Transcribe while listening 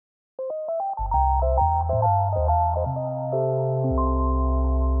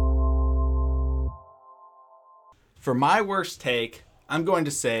For my worst take, I'm going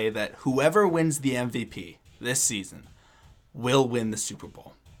to say that whoever wins the MVP this season will win the Super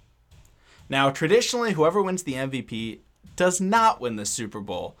Bowl. Now, traditionally, whoever wins the MVP does not win the Super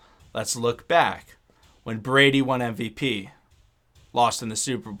Bowl. Let's look back. When Brady won MVP, lost in the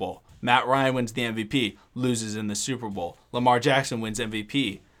Super Bowl. Matt Ryan wins the MVP, loses in the Super Bowl. Lamar Jackson wins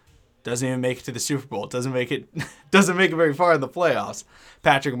MVP, doesn't even make it to the Super Bowl. Doesn't make it very far in the playoffs.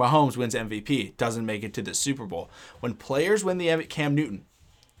 Patrick Mahomes wins MVP, doesn't make it to the Super Bowl. When players win the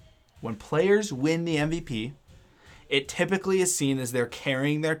when players win the MVP, it typically is seen as they're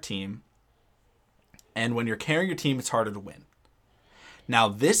carrying their team. And when you're carrying your team, it's harder to win. Now,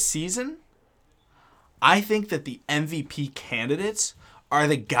 this season, I think that the MVP candidates are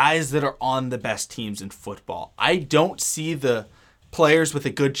the guys that are on the best teams in football. I don't see the players with a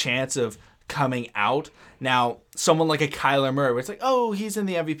good chance of coming out. Now, someone like a Kyler Murray, where it's like, oh, he's in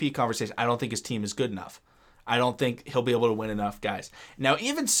the MVP conversation. I don't think his team is good enough. I don't think he'll be able to win enough guys. Now,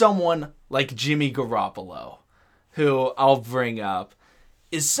 even someone like Jimmy Garoppolo, who I'll bring up,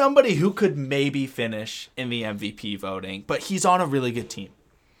 is somebody who could maybe finish in the MVP voting, but he's on a really good team.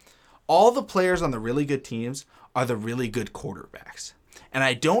 All the players on the really good teams are the really good quarterbacks. And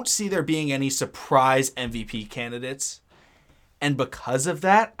I don't see there being any surprise MVP candidates. And because of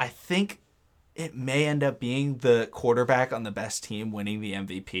that, I think it may end up being the quarterback on the best team winning the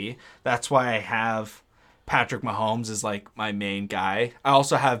MVP. That's why I have Patrick Mahomes as like my main guy. I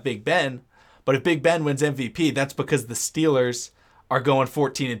also have Big Ben. But if Big Ben wins MVP, that's because the Steelers are going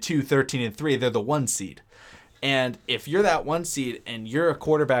 14-2, 13-3. They're the 1 seed. And if you're that 1 seed and you're a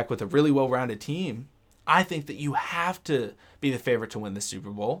quarterback with a really well-rounded team, I think that you have to be the favorite to win the Super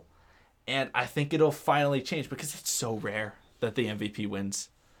Bowl. And I think it'll finally change because it's so rare that the MVP wins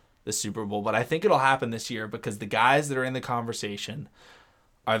the Super Bowl. But I think it'll happen this year because the guys that are in the conversation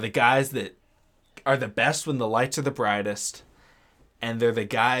are the guys that are the best when the lights are the brightest. And they're the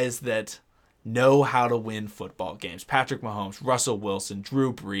guys that know how to win football games. Patrick Mahomes, Russell Wilson,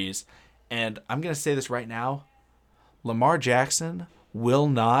 Drew Brees. And I'm going to say this right now. Lamar Jackson will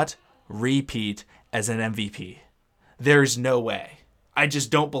not repeat as an MVP. There's no way. I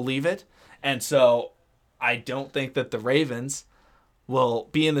just don't believe it. And so I don't think that the Ravens will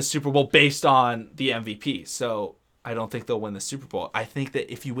be in the Super Bowl based on the MVP. So I don't think they'll win the Super Bowl. I think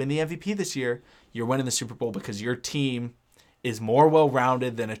that if you win the MVP this year, you're winning the Super Bowl because your team is more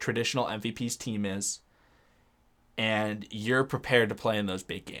well-rounded than a traditional MVP's team is, and you're prepared to play in those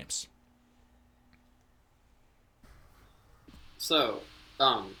big games. So,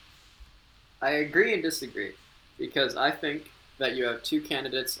 I agree and disagree because I think that you have two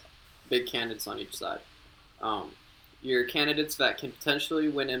candidates, big candidates on each side. Your candidates that can potentially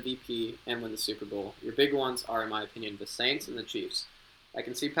win MVP and win the Super Bowl. Your big ones are, in my opinion, the Saints and the Chiefs. I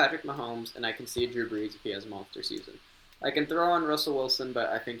can see Patrick Mahomes, and I can see Drew Brees if he has a monster season. I can throw on Russell Wilson, but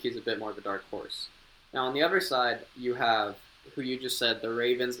I think he's a bit more of a dark horse. Now, on the other side, you have, who you just said, the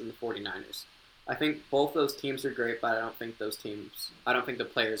Ravens and the 49ers. I think both those teams are great, but I don't think the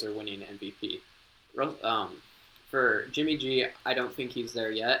players are winning MVP. For Jimmy G, I don't think he's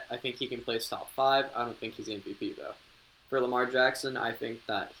there yet. I think he can place top 5. I don't think he's MVP, though. For Lamar Jackson, I think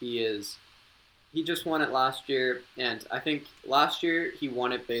that he just won it last year, and I think last year he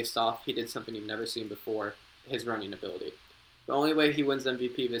won it based off he did something you've never seen before, his running ability. The only way he wins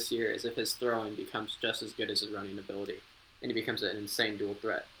MVP this year is if his throwing becomes just as good as his running ability, and he becomes an insane dual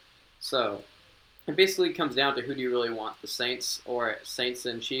threat. So it basically comes down to who do you really want, the Saints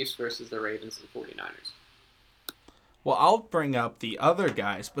and Chiefs versus the Ravens and 49ers. Well, I'll bring up the other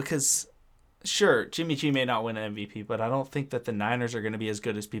guys because, sure, Jimmy G may not win an MVP, but I don't think that the Niners are going to be as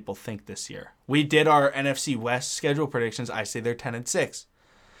good as people think this year. We did our NFC West schedule predictions. I say they're 10-6.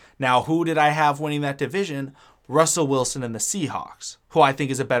 Now, who did I have winning that division? Russell Wilson and the Seahawks, who I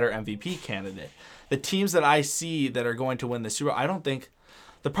think is a better MVP candidate. The teams that I see that are going to win the Super Bowl, I don't think.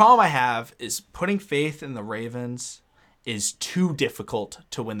 The problem I have is putting faith in the Ravens is too difficult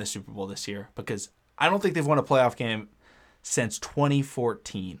to win the Super Bowl this year because I don't think they've won a playoff game since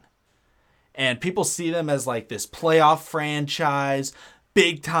 2014. And people see them as like this playoff franchise,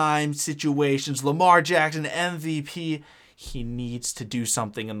 big time situations, Lamar Jackson, MVP. He needs to do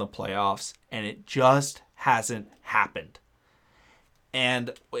something in the playoffs, and it just hasn't happened.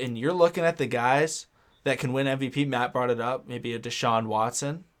 And when you're looking at the guys that can win MVP, Matt brought it up, maybe a Deshaun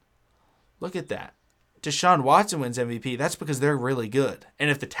Watson. Look at that. Deshaun Watson wins MVP, that's because they're really good.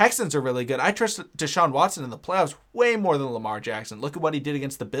 And if the Texans are really good, I trust Deshaun Watson in the playoffs way more than Lamar Jackson. Look at what he did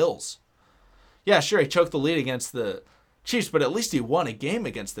against the Bills. Yeah, sure, he choked the lead against the Chiefs, but at least he won a game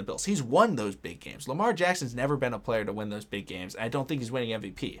against the Bills. He's won those big games. Lamar Jackson's never been a player to win those big games. I don't think he's winning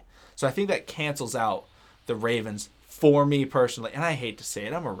MVP. So I think that cancels out the Ravens for me personally. And I hate to say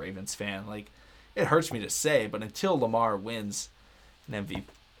it, I'm a Ravens fan. Like, it hurts me to say, but until Lamar wins an MVP,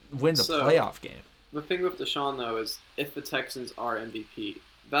 wins a playoff game. The thing with Deshaun, though, is if the Texans are MVP,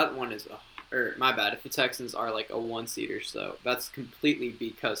 that one is my bad. If the Texans are like a 1 seed or so, that's completely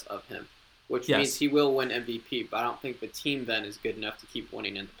because of him, which means he will win MVP. But I don't think the team then is good enough to keep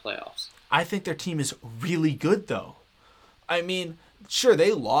winning in the playoffs. I think their team is really good, though. I mean, sure,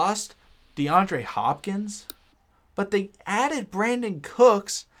 they lost DeAndre Hopkins, but they added Brandon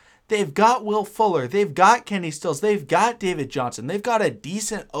Cooks. They've got Will Fuller. They've got Kenny Stills. They've got David Johnson. They've got a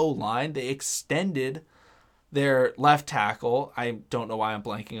decent O-line. They extended their left tackle. I don't know why I'm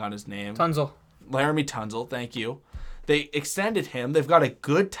blanking on his name. Tunzel. Laramie Tunzel, thank you. They extended him. They've got a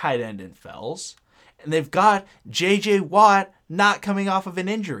good tight end in Fells. And they've got J.J. Watt not coming off of an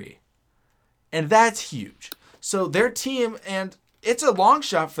injury. And that's huge. So their team, and it's a long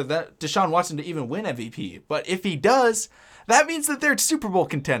shot for Deshaun Watson to even win MVP. But if he does, that means that they're Super Bowl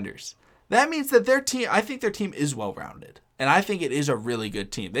contenders. That means that their team, I think their team is well-rounded. And I think it is a really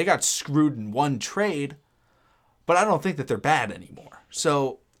good team. They got screwed in one trade, but I don't think that they're bad anymore.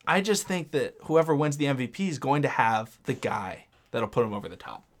 So I just think that whoever wins the MVP is going to have the guy that'll put him over the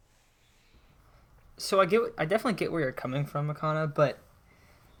top. So I definitely get where you're coming from, Makana, but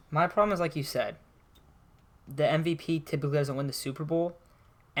my problem is, like you said, the MVP typically doesn't win the Super Bowl,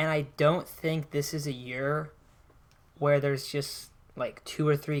 and I don't think this is a year where there's just like 2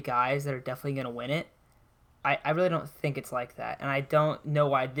 or 3 guys that are definitely going to win it. I really don't think it's like that, and I don't know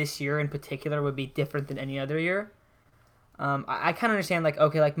why this year in particular would be different than any other year. I kind of understand, like,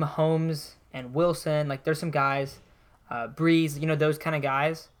 okay, like Mahomes and Wilson, like there's some guys, Breeze, those kind of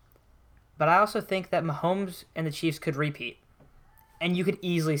guys. But I also think that Mahomes and the Chiefs could repeat, and you could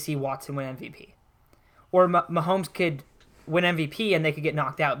easily see Watson win MVP. Or Mahomes could win MVP and they could get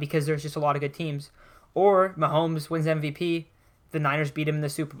knocked out because there's just a lot of good teams. Or Mahomes wins MVP, the Niners beat him in the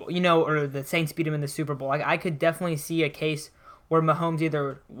Super Bowl, or the Saints beat him in the Super Bowl. I could definitely see a case where Mahomes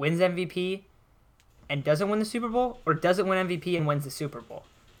either wins MVP and doesn't win the Super Bowl, or doesn't win MVP and wins the Super Bowl.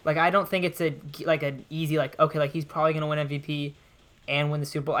 Like, I don't think it's an easy, he's probably going to win MVP and win the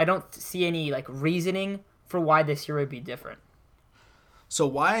Super Bowl. I don't see any, reasoning for why this year would be different. So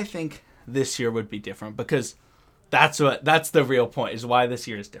why I think this year would be different, because that's the real point, is why this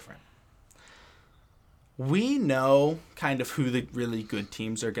year is different. We know kind of who the really good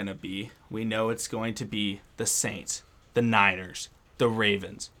teams are going to be. We know it's going to be the Saints, the Niners, the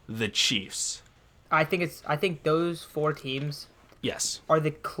Ravens, the Chiefs. I think those 4 teams are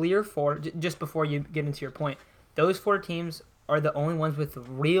the clear 4. Just before you get into your point, those 4 teams are the only ones with a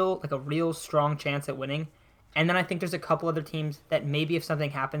real strong chance at winning. And then I think there's a couple other teams that maybe if something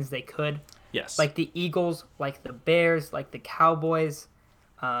happens, they could. Yes. Like the Eagles, like the Bears, like the Cowboys,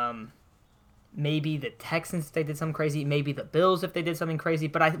 maybe the Texans if they did something crazy, maybe the Bills if they did something crazy.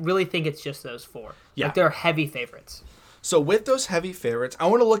 But I really think it's just those 4. Yeah. Like, they're heavy favorites. So with those heavy favorites, I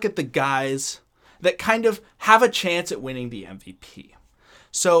want to look at the guys that kind of have a chance at winning the MVP.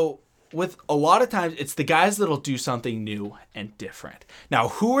 So with a lot of times, it's the guys that'll do something new and different. Now,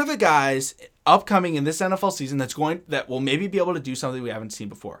 who are the guys upcoming in this NFL season that will maybe be able to do something we haven't seen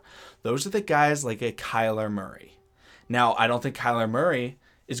before? Those are the guys like a Kyler Murray. Now, I don't think Kyler Murray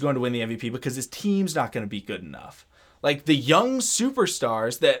is going to win the MVP because his team's not going to be good enough. Like, the young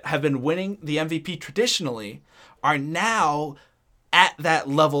superstars that have been winning the MVP traditionally are now at that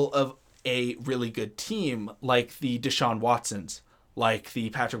level of a really good team, like the Deshaun Watsons, like the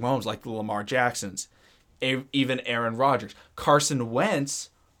Patrick Mahomes, like the Lamar Jacksons, even Aaron Rodgers. Carson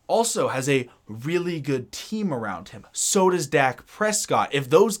Wentz also has a really good team around him. So does Dak Prescott. If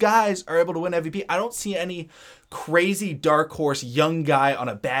those guys are able to win MVP, I don't see any crazy dark horse young guy on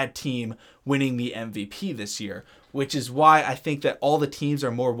a bad team winning the MVP this year, which is why I think that all the teams are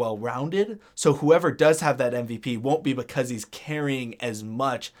more well-rounded. So whoever does have that MVP won't be because he's carrying as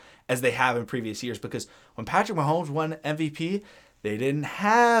much as they have in previous years. Because when Patrick Mahomes won MVP, they didn't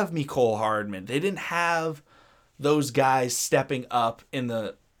have Mecole Hardman. They didn't have those guys stepping up in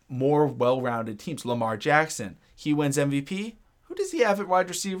the more well-rounded teams. Lamar Jackson, he wins MVP. Who does he have at wide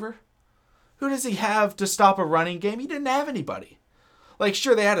receiver? Who does he have to stop a running game? He didn't have anybody. Like,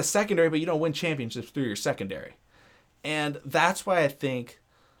 sure, they had a secondary, but you don't win championships through your secondary. And that's why I think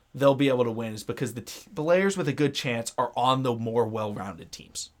they'll be able to win, is because the players with a good chance are on the more well-rounded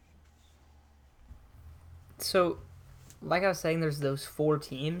teams. So, like I was saying, there's those 4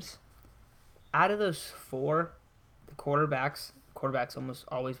 teams. Out of those 4, the quarterbacks almost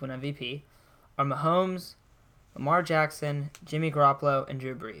always win MVP, are Mahomes, Lamar Jackson, Jimmy Garoppolo, and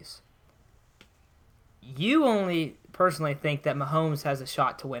Drew Brees. You only personally think that Mahomes has a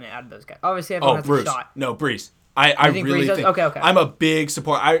shot to win it out of those guys. Obviously, everyone has Brees. a shot. No, Brees. I think really Brees does? think. Okay. I'm a big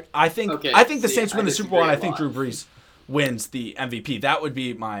supporter. I think Okay, the see, Saints win I the Super Bowl, and I disagree a think Drew lot. Brees wins the MVP. That would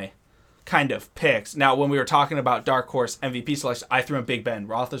be my kind of picks. Now, when we were talking about dark horse MVP selection, I threw in Big Ben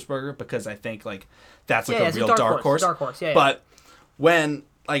Roethlisberger because I think like that's like a real it's dark horse. Dark horse, yeah. But when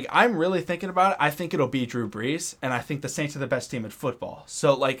like I'm really thinking about it, I think it'll be Drew Brees, and I think the Saints are the best team in football.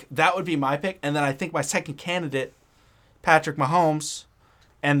 So like that would be my pick, and then I think my second candidate, Patrick Mahomes,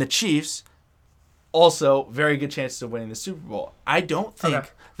 and the Chiefs, also very good chances of winning the Super Bowl. I don't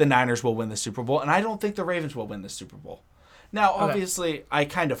think the Niners will win the Super Bowl, and I don't think the Ravens will win the Super Bowl. Now, obviously, I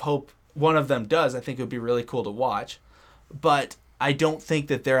kind of hope one of them does. I think it would be really cool to watch, but I don't think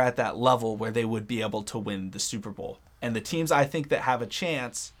that they're at that level where they would be able to win the Super Bowl. And the teams I think that have a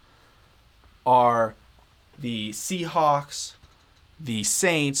chance are the Seahawks, the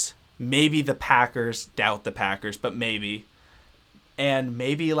Saints, maybe the Packers. Doubt the Packers, but maybe. And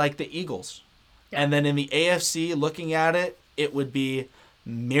maybe like the Eagles. Yeah. And then in the AFC, looking at it, it would be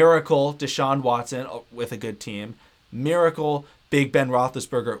miracle Deshaun Watson with a good team. Miracle Big Ben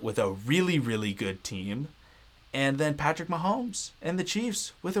Roethlisberger with a really, really good team. And then Patrick Mahomes and the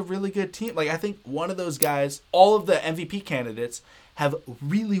Chiefs with a really good team. Like, I think one of those guys, all of the MVP candidates have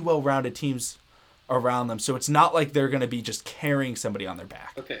really well-rounded teams around them. So it's not like they're going to be just carrying somebody on their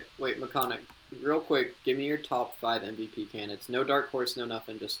back. Okay, wait, McConaughey, real quick, give me your top 5 MVP candidates. No dark horse, no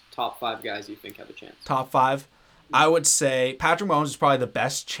nothing, just top 5 guys you think have a chance. Top 5? I would say Patrick Mahomes is probably the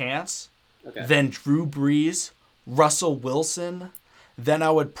best chance. Okay. Then Drew Brees, Russell Wilson. Then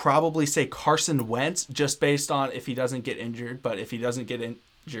I would probably say Carson Wentz, just based on if he doesn't get injured. But if he doesn't get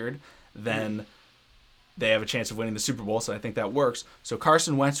injured, then they have a chance of winning the Super Bowl. So I think that works. So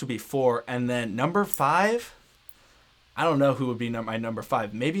Carson Wentz would be 4. And then number 5, I don't know who would be my number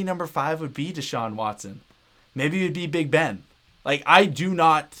 5. Maybe number 5 would be Deshaun Watson. Maybe it would be Big Ben. Like, I do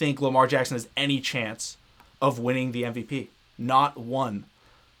not think Lamar Jackson has any chance of winning the MVP. Not one.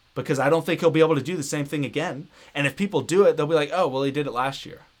 Because I don't think he'll be able to do the same thing again. And if people do it, they'll be like, oh, well, he did it last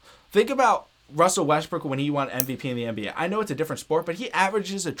year. Think about Russell Westbrook when he won MVP in the NBA. I know it's a different sport, but he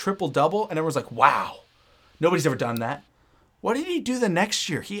averages a triple-double, and everyone's like, wow, nobody's ever done that. What did he do the next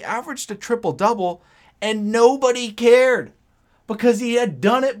year? He averaged a triple-double, and nobody cared because he had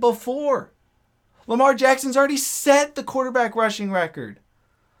done it before. Lamar Jackson's already set the quarterback rushing record.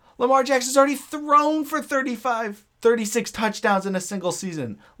 Lamar Jackson's already thrown for 36 touchdowns in a single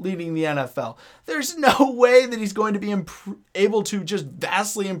season, leading the NFL. There's no way that he's going to be able to just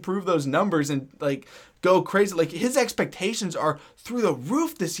vastly improve those numbers and like go crazy. Like, his expectations are through the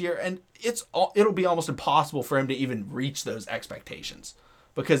roof this year, and it'll be almost impossible for him to even reach those expectations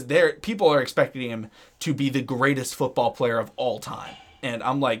because people are expecting him to be the greatest football player of all time. And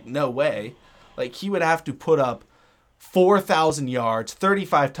I'm like, no way. Like, he would have to put up 4,000 yards,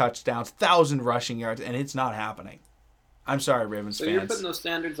 35 touchdowns, 1,000 rushing yards, and it's not happening. I'm sorry, Ravens fans. So you're putting those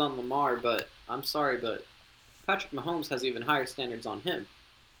standards on Lamar, but I'm sorry, but Patrick Mahomes has even higher standards on him.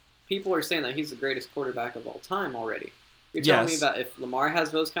 People are saying that he's the greatest quarterback of all time already. You're telling me that if Lamar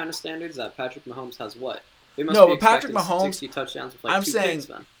has those kind of standards, that Patrick Mahomes has what? They must be Patrick Mahomes, 60 touchdowns with like 2 picks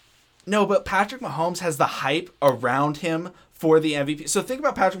then. No, but Patrick Mahomes has the hype around him for the MVP. So think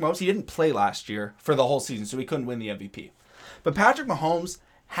about Patrick Mahomes. He didn't play last year for the whole season, so he couldn't win the MVP. But Patrick Mahomes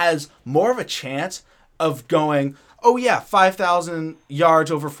has more of a chance of going, 5,000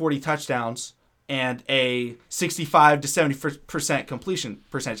 yards over 40 touchdowns and a 65 to 70% completion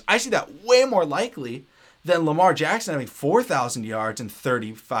percentage. I see that way more likely than Lamar Jackson having 4,000 yards and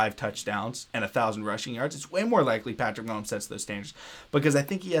 35 touchdowns and 1,000 rushing yards. It's way more likely Patrick Mahomes sets those standards because I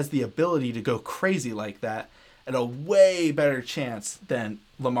think he has the ability to go crazy like that and a way better chance than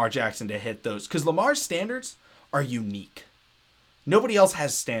Lamar Jackson to hit those because Lamar's standards are unique. Nobody else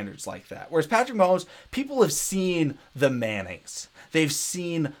has standards like that. Whereas Patrick Mahomes, people have seen the Mannings. They've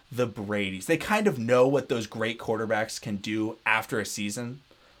seen the Bradys. They kind of know what those great quarterbacks can do after a season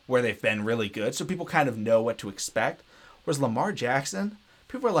where they've been really good. So people kind of know what to expect. Whereas Lamar Jackson,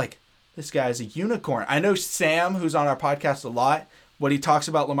 people are like, this guy's a unicorn. I know Sam, who's on our podcast a lot, when he talks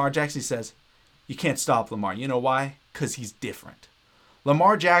about Lamar Jackson, he says, you can't stop Lamar. You know why? Because he's different.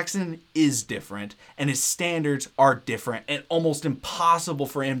 Lamar Jackson is different, and his standards are different, and almost impossible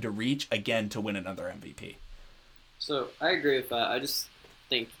for him to reach again to win another MVP. So I agree with that. I just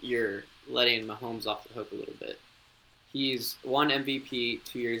think you're letting Mahomes off the hook a little bit. He's won MVP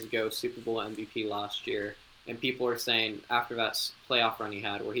 2 years ago, Super Bowl MVP last year, and people are saying after that playoff run he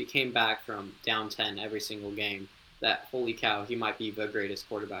had, where he came back from down 10 every single game, that holy cow, he might be the greatest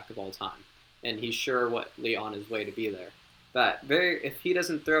quarterback of all time. and he's surely on his way to be there. But if he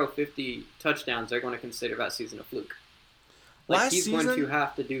doesn't throw 50 touchdowns, they're going to consider that season a fluke. He's going to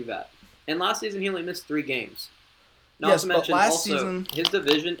have to do that. And last season, he only missed 3 games. Not to mention, also, his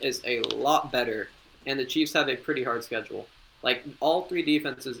division is a lot better, and the Chiefs have a pretty hard schedule. All 3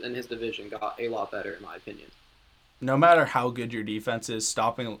 defenses in his division got a lot better, in my opinion. No matter how good your defense is,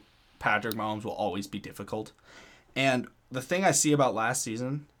 stopping Patrick Mahomes will always be difficult. And the thing I see about last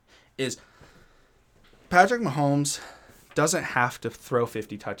season is Patrick Mahomes doesn't have to throw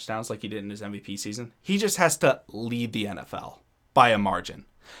 50 touchdowns like he did in his MVP season. He just has to lead the NFL by a margin.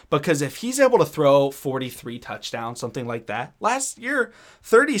 Because if he's able to throw 43 touchdowns, something like that, last year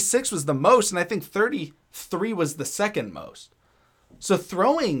 36 was the most, and I think 33 was the second most. So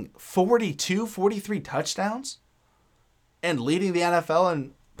throwing 42, 43 touchdowns and leading the NFL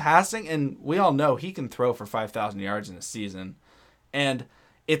in passing, and we all know he can throw for 5,000 yards in a season. And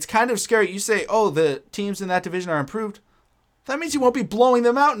it's kind of scary. You say, oh, the teams in that division are improved. That means he won't be blowing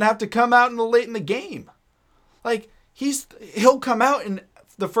them out and have to come out late in the game. He'll come out in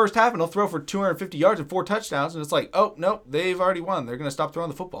the first half and he'll throw for 250 yards and 4 touchdowns, and it's like, oh, no, they've already won. They're going to stop throwing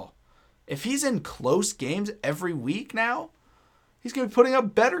the football. If he's in close games every week now, he's going to be putting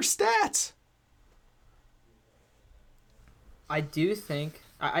up better stats. I do think,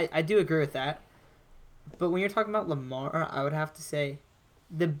 I do agree with that. But when you're talking about Lamar, I would have to say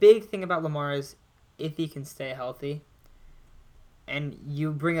the big thing about Lamar is if he can stay healthy. And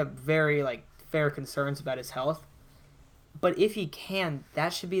you bring up very fair concerns about his health. But if he can,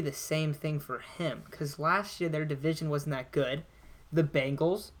 that should be the same thing for him. Because last year their division wasn't that good. The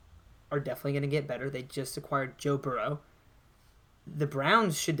Bengals are definitely going to get better. They just acquired Joe Burrow. The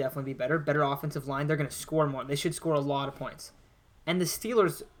Browns should definitely be better. Better offensive line. They're going to score more. They should score a lot of points. And the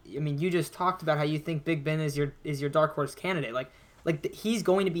Steelers, I mean, you just talked about how you think Big Ben is your dark horse candidate. He's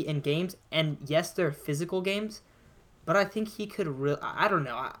going to be in games, and yes, they're physical games, but I think he could really. I don't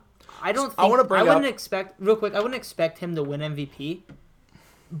know. I wouldn't expect him to win MVP,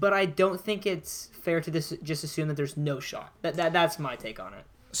 but I don't think it's fair to just assume that there's no shot. That's my take on it.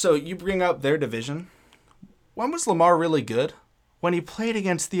 So you bring up their division. When was Lamar really good? When he played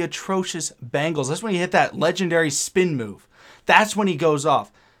against the atrocious Bengals. That's when he hit that legendary spin move. That's when he goes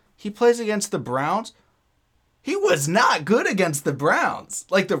off. He plays against the Browns. He was not good against the Browns.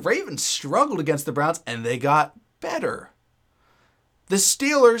 The Ravens struggled against the Browns, and they got better. The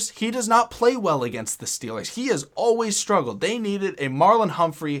Steelers, he does not play well against the Steelers. He has always struggled. They needed a Marlon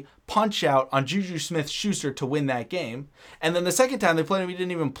Humphrey punch-out on Juju Smith-Schuster to win that game. And then the second time they played him, he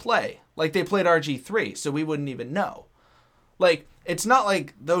didn't even play. They played RG3, so we wouldn't even know. It's not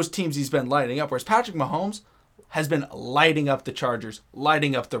like those teams he's been lighting up, whereas Patrick Mahomes has been lighting up the Chargers,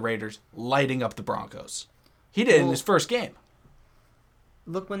 lighting up the Raiders, lighting up the Broncos. He did in his first game.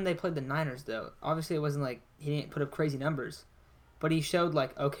 Look when they played the Niners, though. Obviously, it wasn't he didn't put up crazy numbers. But he showed,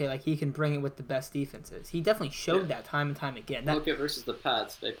 he can bring it with the best defenses. He definitely showed that time and time again. Look at versus the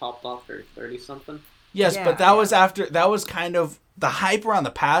Pats. They popped off for 30-something. Yes, but that was kind of the hype around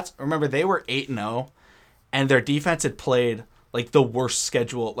the Pats. Remember, they were 8-0, and their defense had played, the worst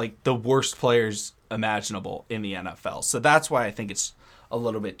schedule, the worst players imaginable in the NFL. So that's why I think it's a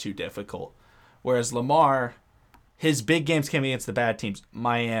little bit too difficult. Whereas Lamar, his big games came against the bad teams.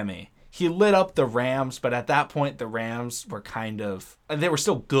 Miami. He lit up the Rams, but at that point, the Rams were they were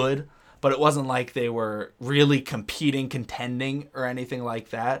still good, but it wasn't like they were really contending, or anything like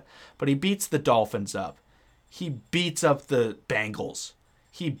that. But he beats the Dolphins up. He beats up the Bengals.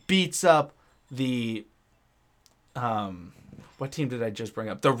 He beats up the, what team did I just bring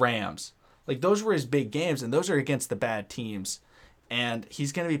up? The Rams. Those were his big games, and those are against the bad teams. And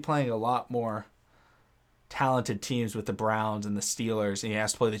he's going to be playing a lot more talented teams with the Browns and the Steelers, and he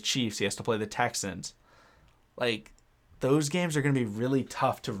has to play the Chiefs, he has to play the Texans. Those games are going to be really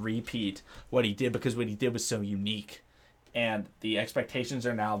tough to repeat what he did, because what he did was so unique, and the expectations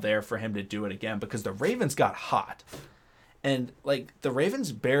are now there for him to do it again, because the Ravens got hot, and the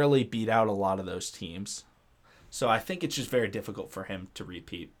Ravens barely beat out a lot of those teams, so I think it's just very difficult for him to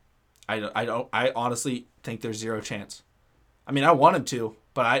repeat. I honestly think there's zero chance. I mean, I want him to,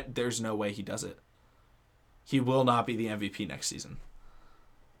 but there's no way he does it. He will not be the MVP next season.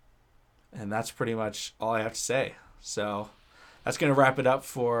 And that's pretty much all I have to say. So that's going to wrap it up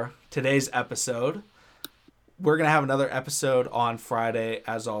for today's episode. We're going to have another episode on Friday,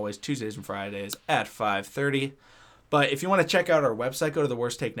 as always, Tuesdays and Fridays at 5:30. But if you want to check out our website, go to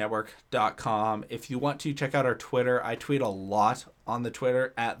theworsttakenetwork.com. If you want to check out our Twitter, I tweet a lot on the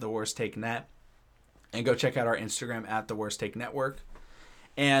Twitter at theworsttakenet. And go check out our Instagram at theworsttakenetwork.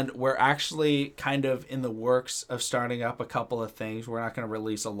 And we're actually kind of in the works of starting up a couple of things. We're not going to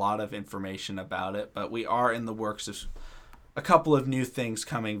release a lot of information about it, but we are in the works of a couple of new things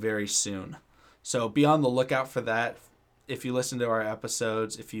coming very soon. So be on the lookout for that. If you listen to our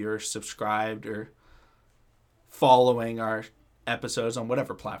episodes, if you're subscribed or following our episodes on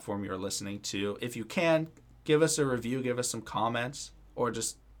whatever platform you're listening to, if you can, give us a review, give us some comments, or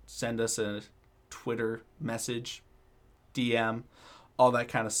just send us a Twitter message, DM, all that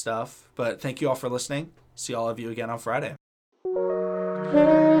kind of stuff. But thank you all for listening. See all of you again on Friday.